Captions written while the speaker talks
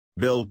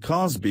Bill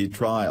Cosby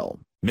trial,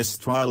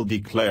 mistrial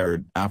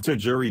declared after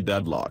jury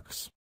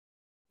deadlocks.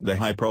 The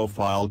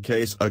high-profile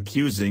case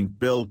accusing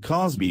Bill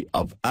Cosby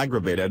of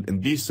aggravated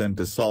indecent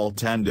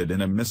assault ended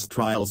in a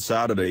mistrial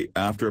Saturday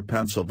after a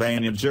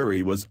Pennsylvania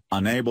jury was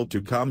unable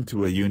to come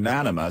to a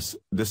unanimous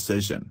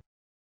decision.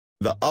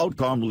 The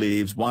outcome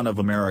leaves one of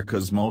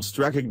America's most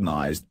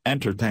recognized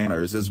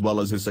entertainers as well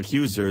as his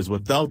accusers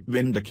without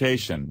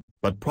vindication,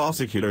 but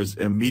prosecutors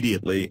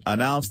immediately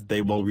announced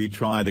they will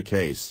retry the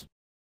case.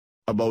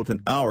 About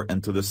an hour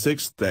into the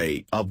sixth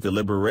day of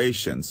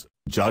deliberations,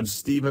 Judge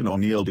Stephen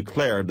O'Neill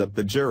declared that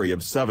the jury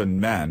of 7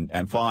 men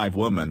and 5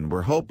 women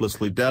were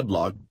hopelessly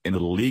deadlocked in a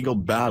legal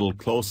battle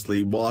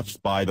closely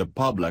watched by the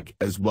public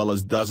as well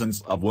as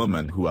dozens of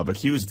women who have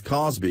accused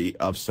Cosby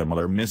of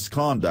similar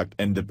misconduct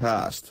in the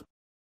past.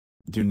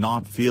 "Do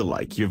not feel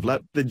like you've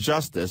let the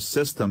justice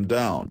system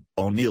down,"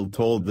 O'Neill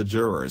told the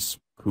jurors,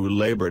 who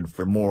labored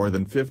for more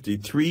than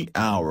 53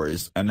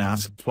 hours and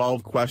asked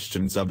 12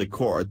 questions of the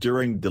court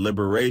during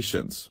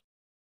deliberations.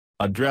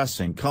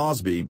 Addressing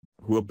Cosby,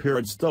 who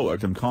appeared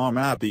stoic and calm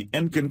at the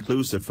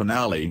inconclusive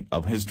finale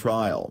of his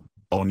trial,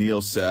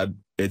 O'Neill said,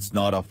 "It's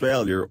not a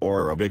failure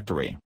or a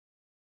victory."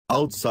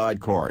 Outside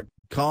court,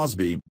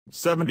 Cosby,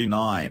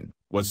 79,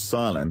 was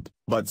silent,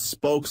 but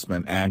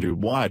spokesman Andrew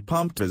White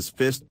pumped his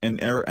fist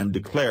in air and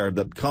declared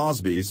that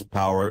Cosby's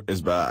power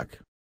is back.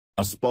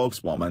 A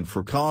spokeswoman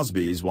for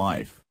Cosby's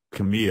wife,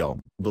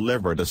 Camille,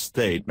 delivered a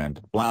statement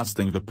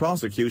blasting the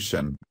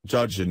prosecution,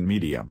 judge and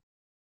media.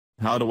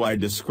 "How do I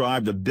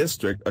describe the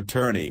district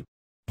attorney?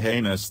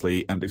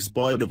 Heinously and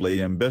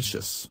exploitatively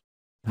ambitious.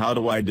 How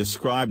do I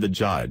describe the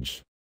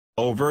judge?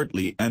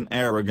 Overtly and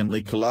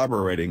arrogantly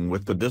collaborating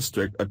with the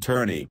district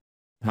attorney.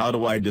 How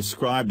do I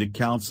describe the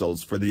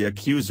counsels for the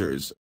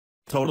accusers?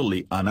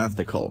 Totally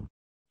unethical.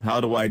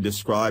 How do I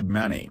describe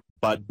many,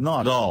 but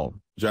not all,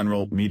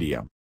 general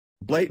media?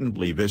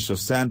 Blatantly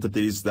vicious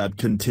entities that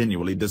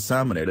continually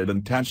disseminated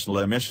intentional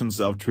omissions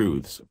of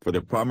truths for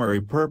the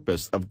primary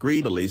purpose of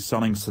greedily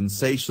selling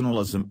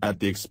sensationalism at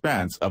the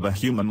expense of a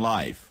human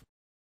life.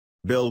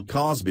 Bill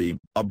Cosby,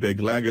 a big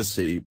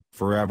legacy,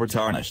 forever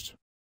tarnished."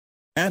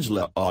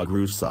 Angela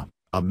Ogrusa,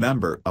 a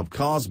member of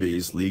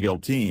Cosby's legal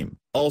team,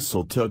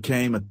 also took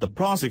aim at the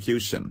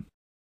prosecution.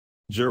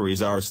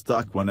 "Juries are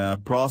stuck when a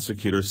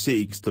prosecutor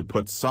seeks to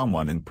put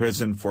someone in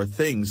prison for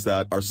things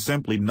that are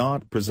simply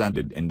not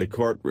presented in the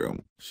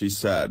courtroom," she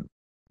said.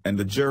 "And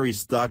the jury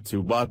stuck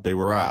to what they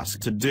were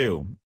asked to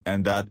do,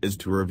 and that is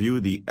to review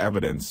the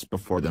evidence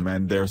before them,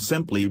 and there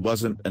simply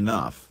wasn't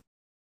enough."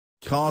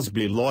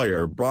 Cosby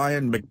lawyer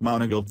Brian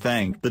McMonagle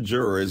thanked the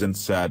jurors and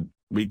said,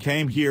 "We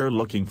came here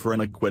looking for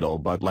an acquittal,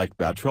 but like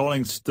that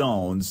Rolling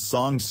Stones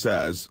song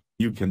says,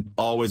 you can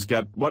always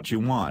get what you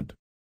want.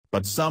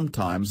 But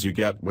sometimes you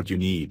get what you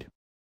need.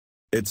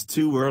 It's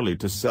too early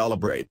to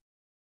celebrate."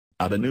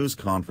 At a news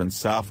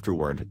conference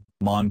afterward,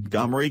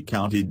 Montgomery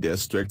County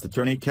District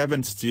Attorney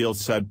Kevin Steele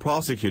said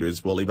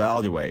prosecutors will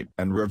evaluate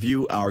and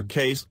review our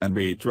case and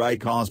retry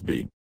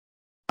Cosby.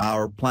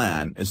 "Our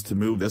plan is to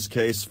move this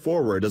case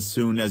forward as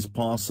soon as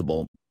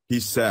possible," he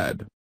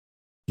said.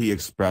 He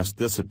expressed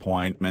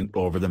disappointment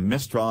over the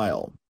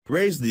mistrial,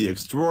 praised the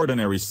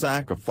extraordinary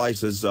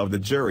sacrifices of the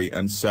jury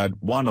and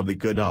said one of the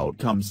good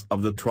outcomes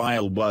of the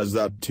trial was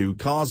that 2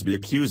 Cosby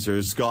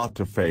accusers got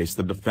to face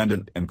the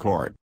defendant in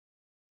court.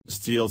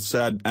 Steele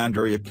said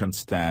Andrea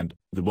Constand,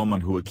 the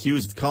woman who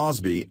accused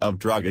Cosby of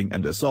drugging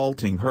and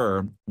assaulting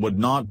her, would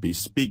not be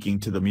speaking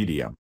to the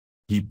media.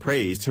 He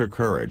praised her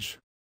courage.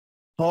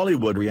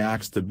 Hollywood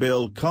reacts to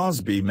Bill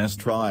Cosby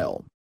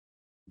mistrial.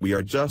 "We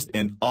are just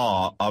in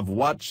awe of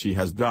what she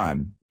has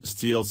done,"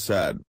 Steele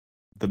said.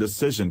 "The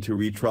decision to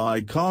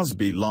retry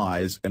Cosby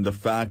lies in the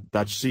fact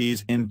that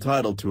she's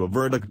entitled to a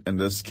verdict in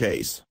this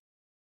case."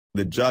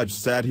 The judge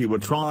said he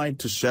would try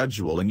to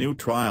schedule a new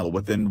trial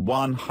within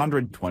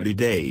 120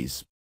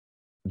 days.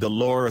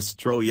 Dolores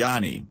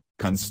Troiani,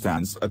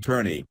 Constand's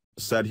attorney,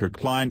 said her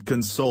client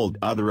consoled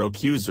other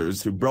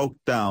accusers who broke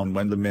down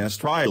when the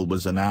mistrial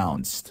was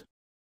announced.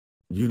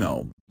 "You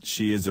know,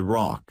 she is a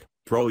rock,"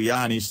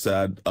 Troiani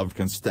said of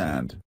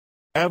Constand.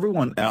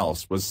 "Everyone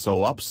else was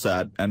so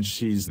upset and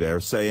she's there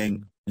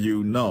saying,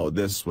 'You know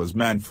this was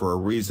meant for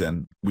a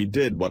reason, we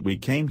did what we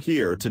came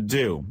here to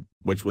do,'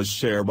 which was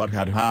share what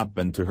had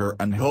happened to her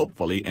and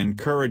hopefully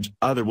encourage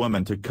other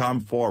women to come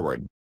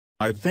forward.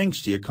 I think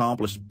she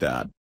accomplished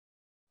that."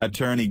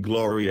 Attorney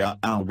Gloria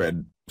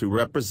Allred, who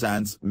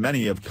represents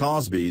many of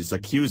Cosby's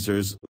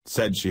accusers,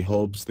 said she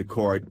hopes the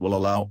court will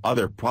allow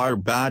other prior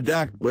bad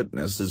act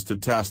witnesses to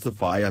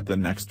testify at the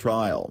next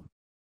trial.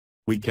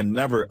 "We can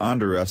never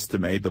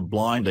underestimate the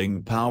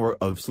blinding power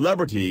of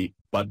celebrity,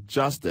 but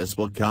justice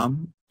will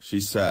come," she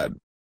said.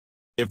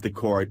 "If the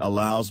court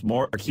allows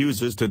more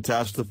accusers to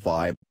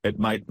testify, it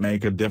might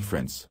make a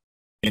difference.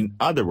 In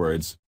other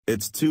words,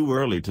 it's too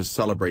early to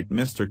celebrate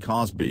Mr.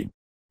 Cosby.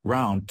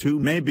 Round 2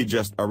 may be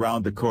just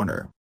around the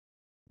corner."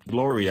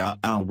 Gloria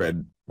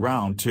Allred,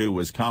 "Round 2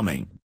 is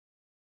coming."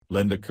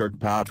 Linda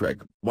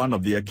Kirkpatrick, one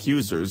of the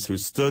accusers who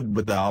stood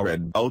with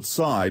Allred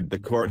outside the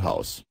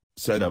courthouse,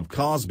 said of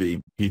Cosby,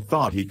 "He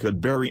thought he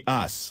could bury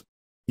us,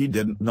 He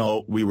didn't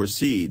know we were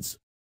seeds.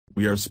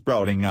 We are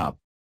sprouting up.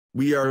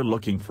 We are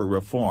looking for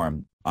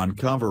reform,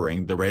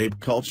 uncovering the rape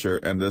culture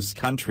in this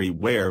country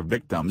where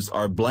victims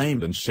are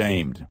blamed and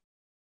shamed."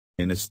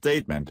 In a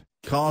statement,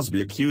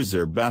 Cosby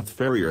accuser Beth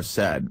Ferrier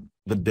said,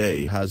 "The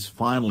day has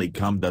finally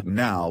come that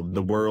now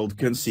the world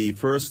can see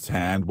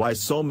firsthand why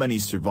so many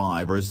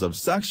survivors of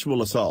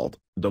sexual assault,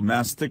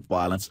 domestic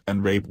violence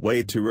and rape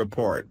wait to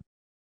report."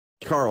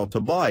 Carl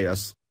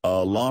Tobias,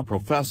 a law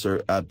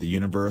professor at the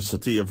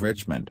University of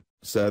Richmond,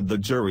 said the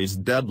jury's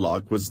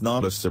deadlock was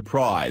not a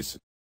surprise.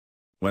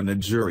 "When a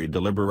jury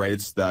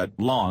deliberates that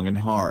long and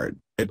hard,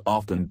 it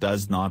often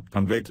does not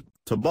convict,"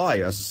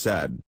 Tobias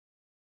said.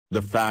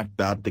 The fact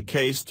that the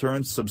case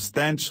turned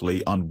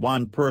substantially on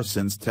one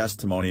person's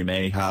testimony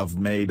may have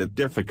made it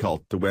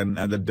difficult to win,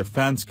 and the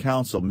defense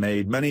counsel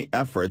made many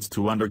efforts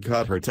to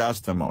undercut her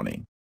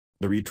testimony.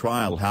 The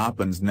retrial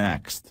happens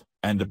next,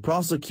 and the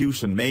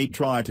prosecution may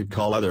try to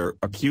call other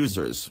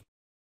accusers.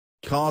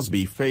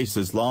 Cosby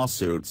faces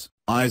lawsuits,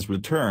 eyes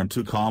return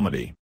to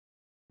comedy.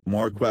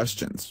 More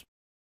questions.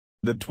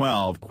 The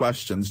 12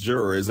 questions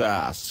jurors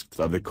asked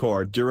of the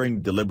court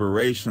during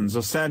deliberations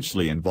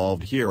essentially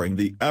involved hearing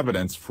the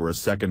evidence for a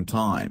second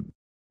time.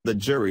 The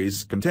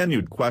jury's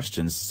continued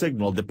questions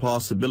signaled the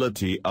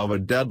possibility of a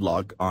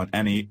deadlock on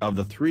any of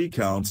the 3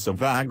 counts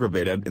of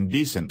aggravated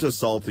indecent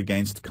assault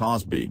against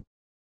Cosby.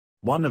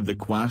 One of the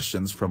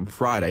questions from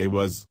Friday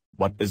was,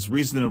 "What is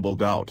reasonable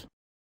doubt?"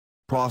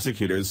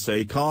 Prosecutors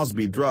say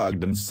Cosby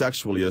drugged and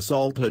sexually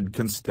assaulted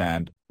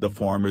Constand, the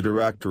former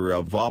director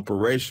of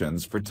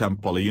operations for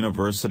Temple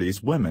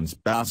University's women's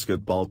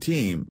basketball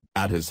team,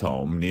 at his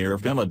home near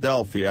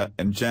Philadelphia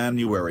in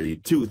January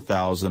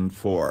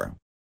 2004.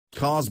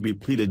 Cosby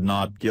pleaded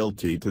not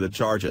guilty to the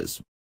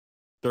charges.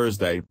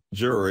 Thursday,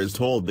 jurors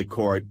told the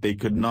court they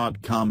could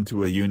not come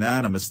to a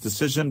unanimous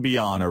decision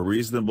beyond a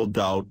reasonable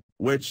doubt,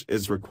 which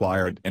is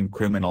required in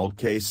criminal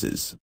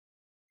cases.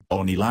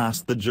 Only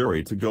asked the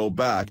jury to go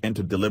back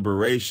into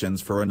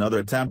deliberations for another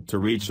attempt to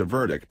reach a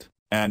verdict,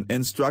 an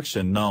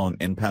instruction known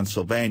in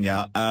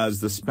Pennsylvania as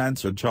the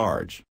Spencer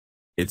charge.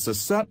 It's a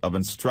set of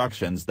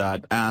instructions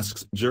that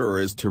asks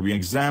jurors to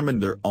re-examine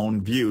their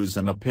own views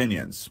and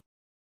opinions.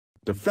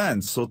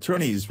 Defense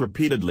attorneys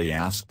repeatedly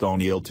asked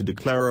O'Neill to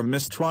declare a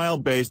mistrial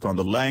based on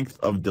the length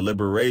of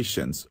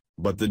deliberations,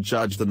 but the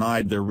judge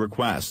denied their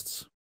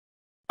requests.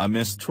 A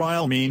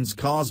mistrial means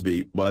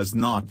Cosby was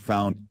not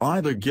found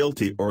either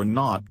guilty or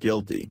not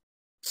guilty.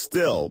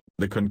 Still,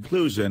 the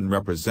conclusion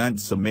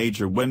represents a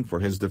major win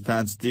for his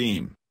defense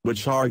team,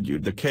 which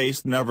argued the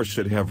case never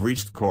should have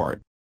reached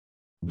court.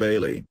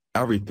 Bailey,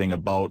 "Everything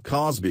about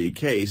Cosby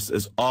case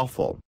is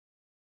awful."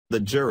 The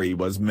jury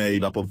was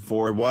made up of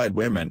 4 white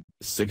women,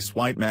 6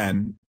 white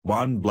men,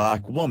 1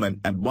 black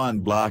woman and 1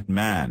 black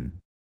man.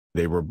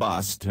 They were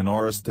bused in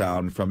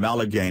Orristown from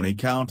Allegheny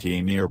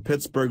County near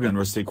Pittsburgh and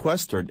were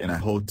sequestered in a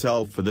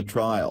hotel for the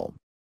trial.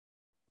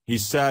 He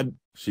said,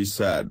 she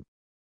said.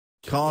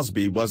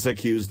 Cosby was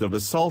accused of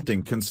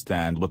assaulting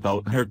Constand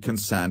without her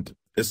consent,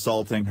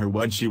 assaulting her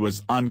when she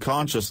was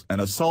unconscious and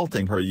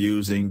assaulting her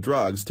using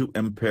drugs to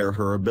impair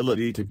her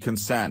ability to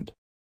consent.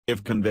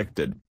 If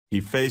convicted,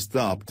 he faced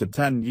up to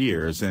 10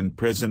 years in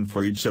prison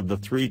for each of the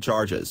 3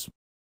 charges.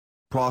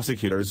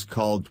 Prosecutors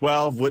called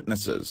 12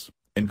 witnesses,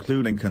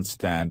 including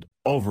Constand,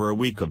 over a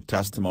week of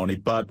testimony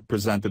but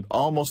presented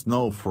almost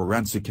no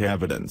forensic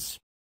evidence.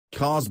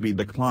 Cosby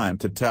declined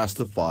to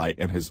testify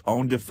in his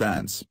own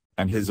defense,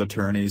 and his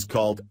attorneys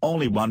called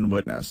only 1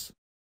 witness.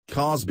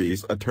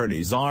 Cosby's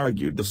attorneys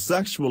argued the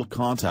sexual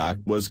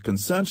contact was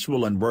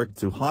consensual and worked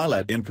to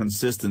highlight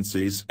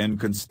inconsistencies in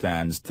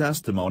Constand's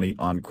testimony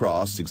on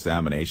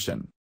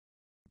cross-examination.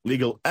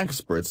 Legal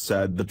experts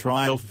said the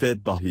trial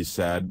fit the he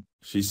said,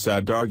 she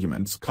said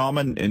arguments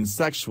common in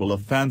sexual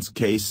offense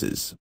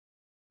cases.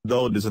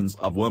 Though dozens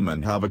of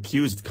women have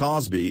accused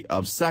Cosby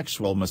of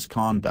sexual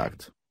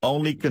misconduct,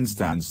 only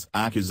Constand's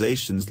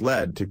accusations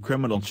led to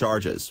criminal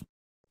charges.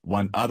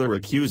 One other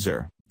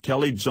accuser,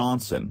 Kelly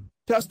Johnson,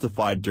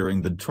 testified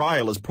during the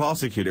trial as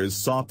prosecutors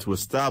sought to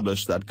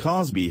establish that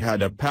Cosby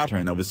had a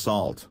pattern of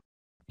assault.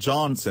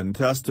 Johnson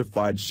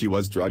testified she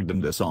was drugged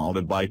and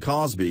assaulted by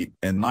Cosby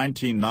in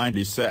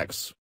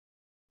 1996.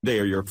 "They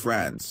are your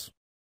friends."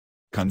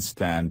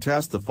 Constand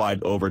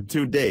testified over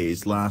 2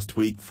 days last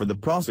week for the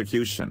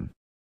prosecution.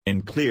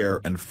 In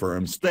clear and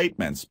firm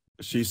statements,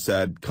 she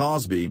said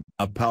Cosby,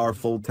 a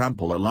powerful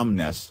Temple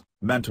alumnus,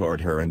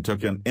 mentored her and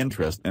took an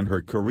interest in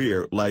her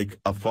career like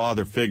a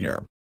father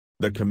figure.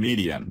 The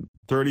comedian,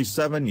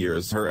 37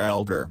 years her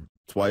elder,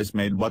 twice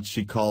made what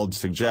she called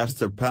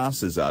suggestive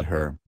passes at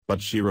her,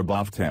 but she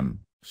rebuffed him,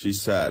 she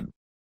said.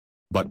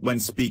 But when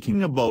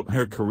speaking about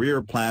her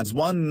career plans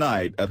one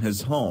night at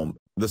his home,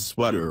 the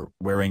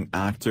sweater-wearing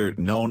actor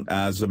known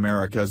as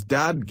America's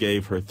Dad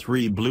gave her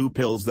 3 blue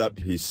pills that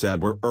he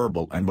said were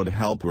herbal and would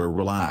help her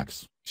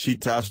relax, she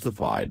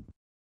testified.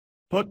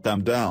 "Put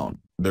them down,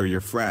 they're your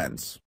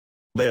friends.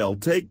 They'll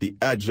take the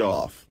edge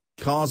off,"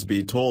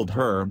 Cosby told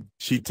her,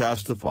 she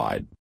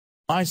testified.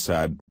 "I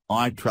said,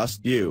 I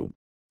trust you.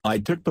 I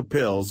took the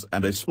pills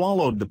and I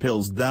swallowed the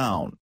pills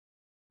down."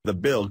 The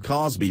Bill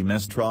Cosby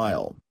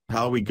Mistrial,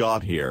 How We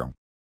Got Here.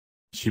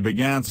 She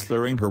began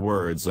slurring her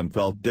words and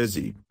felt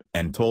dizzy,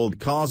 and told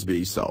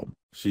Cosby so,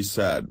 she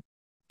said.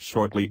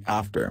 Shortly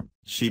after,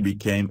 she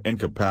became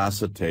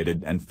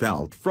incapacitated and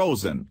felt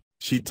frozen,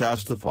 she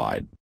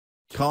testified.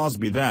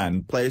 Cosby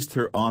then placed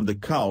her on the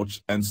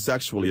couch and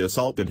sexually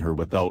assaulted her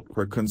without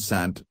her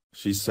consent,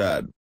 she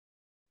said.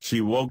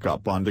 She woke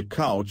up on the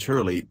couch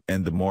early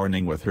in the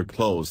morning with her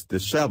clothes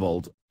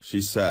disheveled,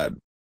 she said.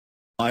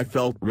 I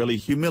felt really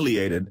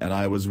humiliated and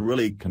I was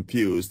really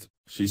confused,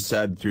 she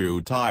said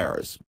through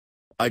tears.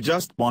 I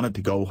just wanted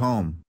to go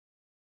home.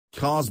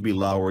 Cosby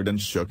lowered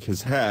and shook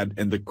his head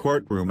in the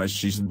courtroom as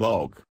she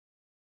spoke.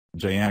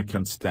 Jaya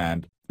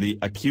Constant, the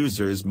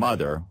accuser's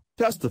mother,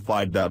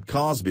 testified that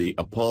Cosby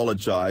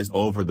apologized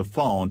over the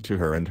phone to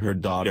her and her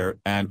daughter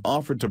and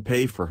offered to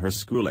pay for her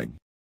schooling.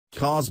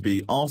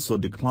 Cosby also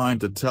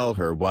declined to tell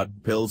her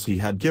what pills he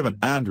had given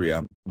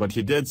Andrea, but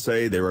he did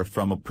say they were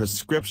from a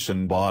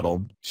prescription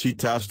bottle, she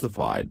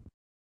testified.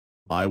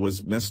 I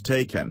was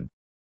mistaken.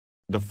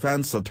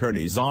 Defense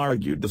attorneys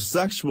argued the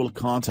sexual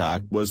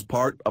contact was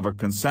part of a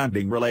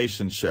consenting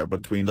relationship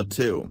between the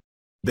two.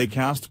 They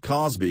cast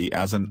Cosby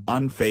as an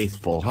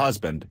unfaithful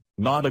husband,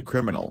 not a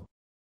criminal.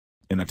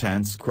 In a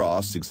tense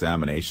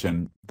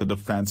cross-examination, the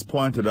defense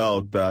pointed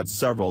out that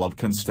several of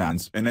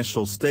Constant's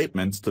initial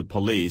statements to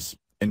police,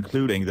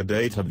 including the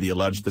date of the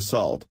alleged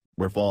assault,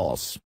 were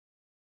false.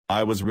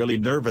 I was really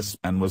nervous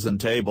and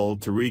wasn't able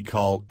to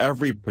recall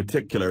every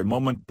particular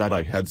moment that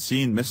I had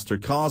seen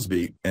Mr.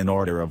 Cosby in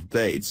order of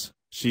dates,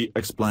 she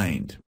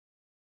explained.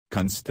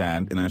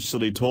 Constant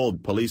initially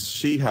told police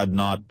she had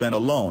not been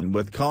alone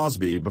with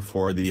Cosby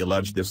before the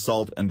alleged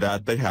assault and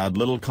that they had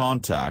little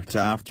contact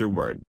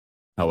afterward.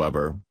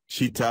 However,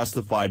 she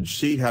testified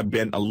she had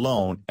been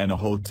alone in a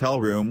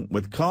hotel room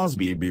with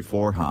Cosby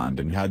beforehand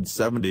and had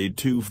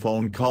 72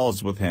 phone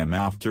calls with him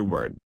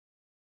afterward.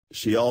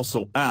 She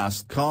also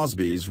asked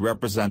Cosby's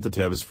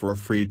representatives for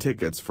free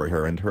tickets for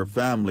her and her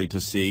family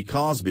to see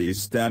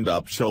Cosby's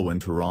stand-up show in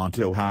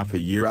Toronto half a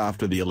year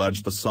after the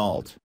alleged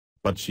assault,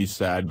 but she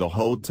said the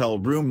hotel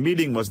room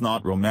meeting was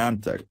not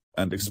romantic,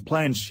 and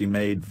explained she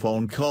made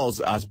phone calls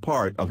as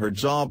part of her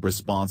job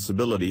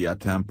responsibility at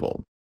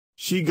Temple.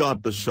 She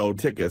got the show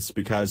tickets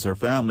because her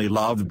family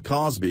loved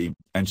Cosby,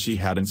 and she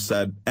hadn't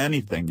said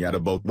anything yet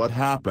about what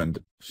happened,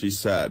 she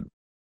said.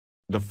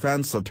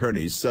 Defense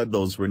attorneys said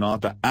those were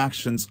not the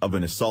actions of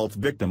an assault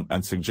victim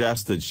and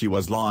suggested she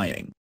was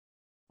lying.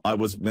 I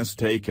was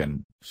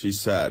mistaken, she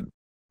said.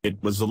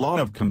 It was a lot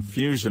of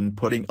confusion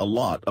putting a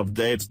lot of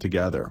dates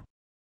together.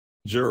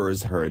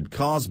 Jurors heard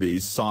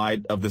Cosby's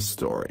side of the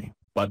story,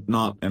 but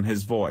not in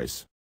his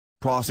voice.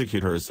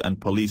 Prosecutors and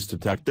police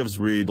detectives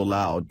read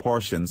aloud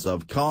portions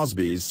of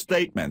Cosby's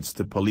statements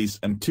to police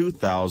in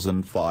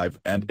 2005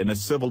 and in a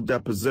civil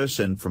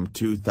deposition from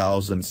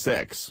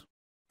 2006.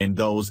 In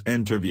those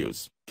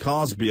interviews,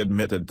 Cosby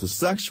admitted to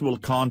sexual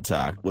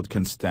contact with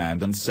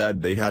Constant and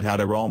said they had had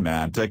a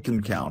romantic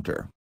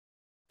encounter.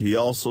 He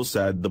also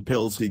said the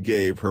pills he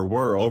gave her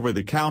were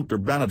over-the-counter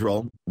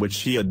Benadryl,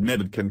 which he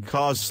admitted can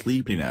cause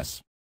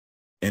sleepiness.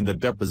 In the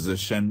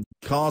deposition,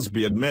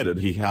 Cosby admitted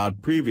he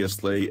had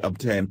previously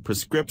obtained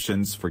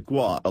prescriptions for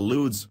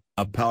Quaaludes,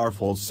 a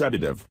powerful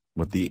sedative,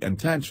 with the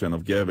intention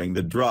of giving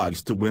the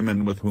drugs to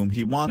women with whom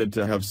he wanted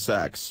to have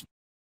sex.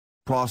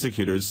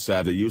 Prosecutors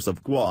said the use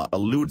of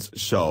Quaaludes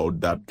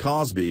showed that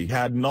Cosby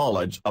had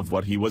knowledge of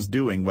what he was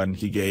doing when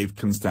he gave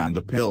Constant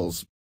the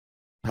pills.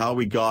 How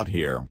we got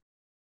here.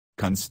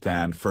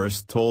 Constant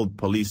first told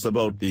police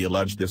about the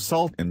alleged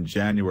assault in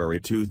January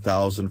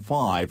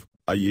 2005,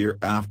 a year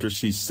after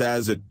she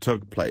says it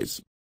took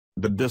place.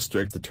 The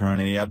district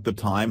attorney at the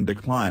time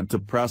declined to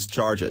press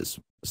charges,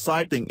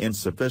 citing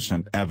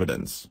insufficient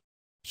evidence.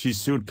 She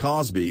sued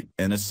Cosby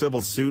in a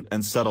civil suit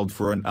and settled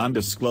for an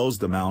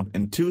undisclosed amount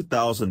in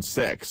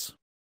 2006.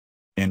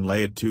 In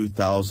late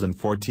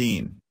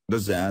 2014,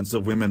 dozens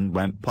of women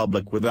went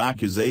public with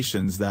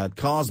accusations that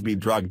Cosby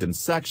drugged and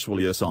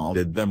sexually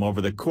assaulted them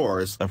over the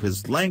course of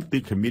his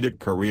lengthy comedic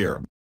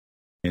career.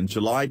 In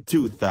July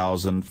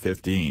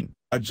 2015,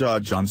 a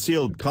judge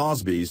unsealed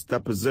Cosby's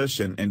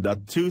deposition in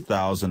that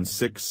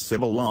 2006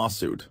 civil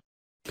lawsuit.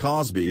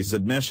 Cosby's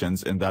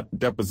admissions in that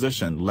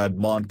deposition led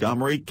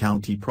Montgomery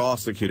County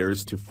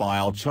prosecutors to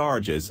file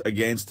charges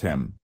against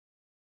him.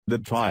 The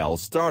trial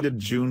started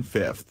June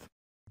 5.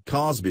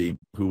 Cosby,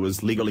 who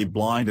was legally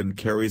blind and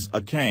carries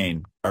a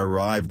cane,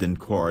 arrived in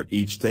court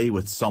each day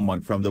with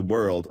someone from the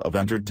world of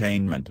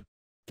entertainment.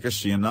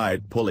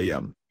 Knight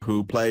Pulliam,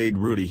 who played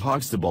Rudy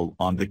Huxtable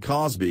on The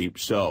Cosby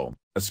Show,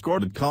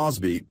 escorted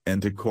Cosby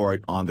into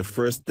court on the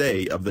first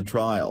day of the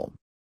trial.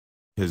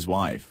 His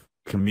wife,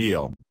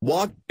 Camille,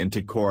 walked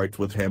into court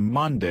with him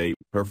Monday,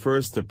 her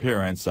first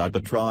appearance at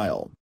the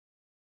trial.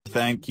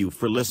 Thank you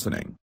for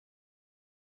listening.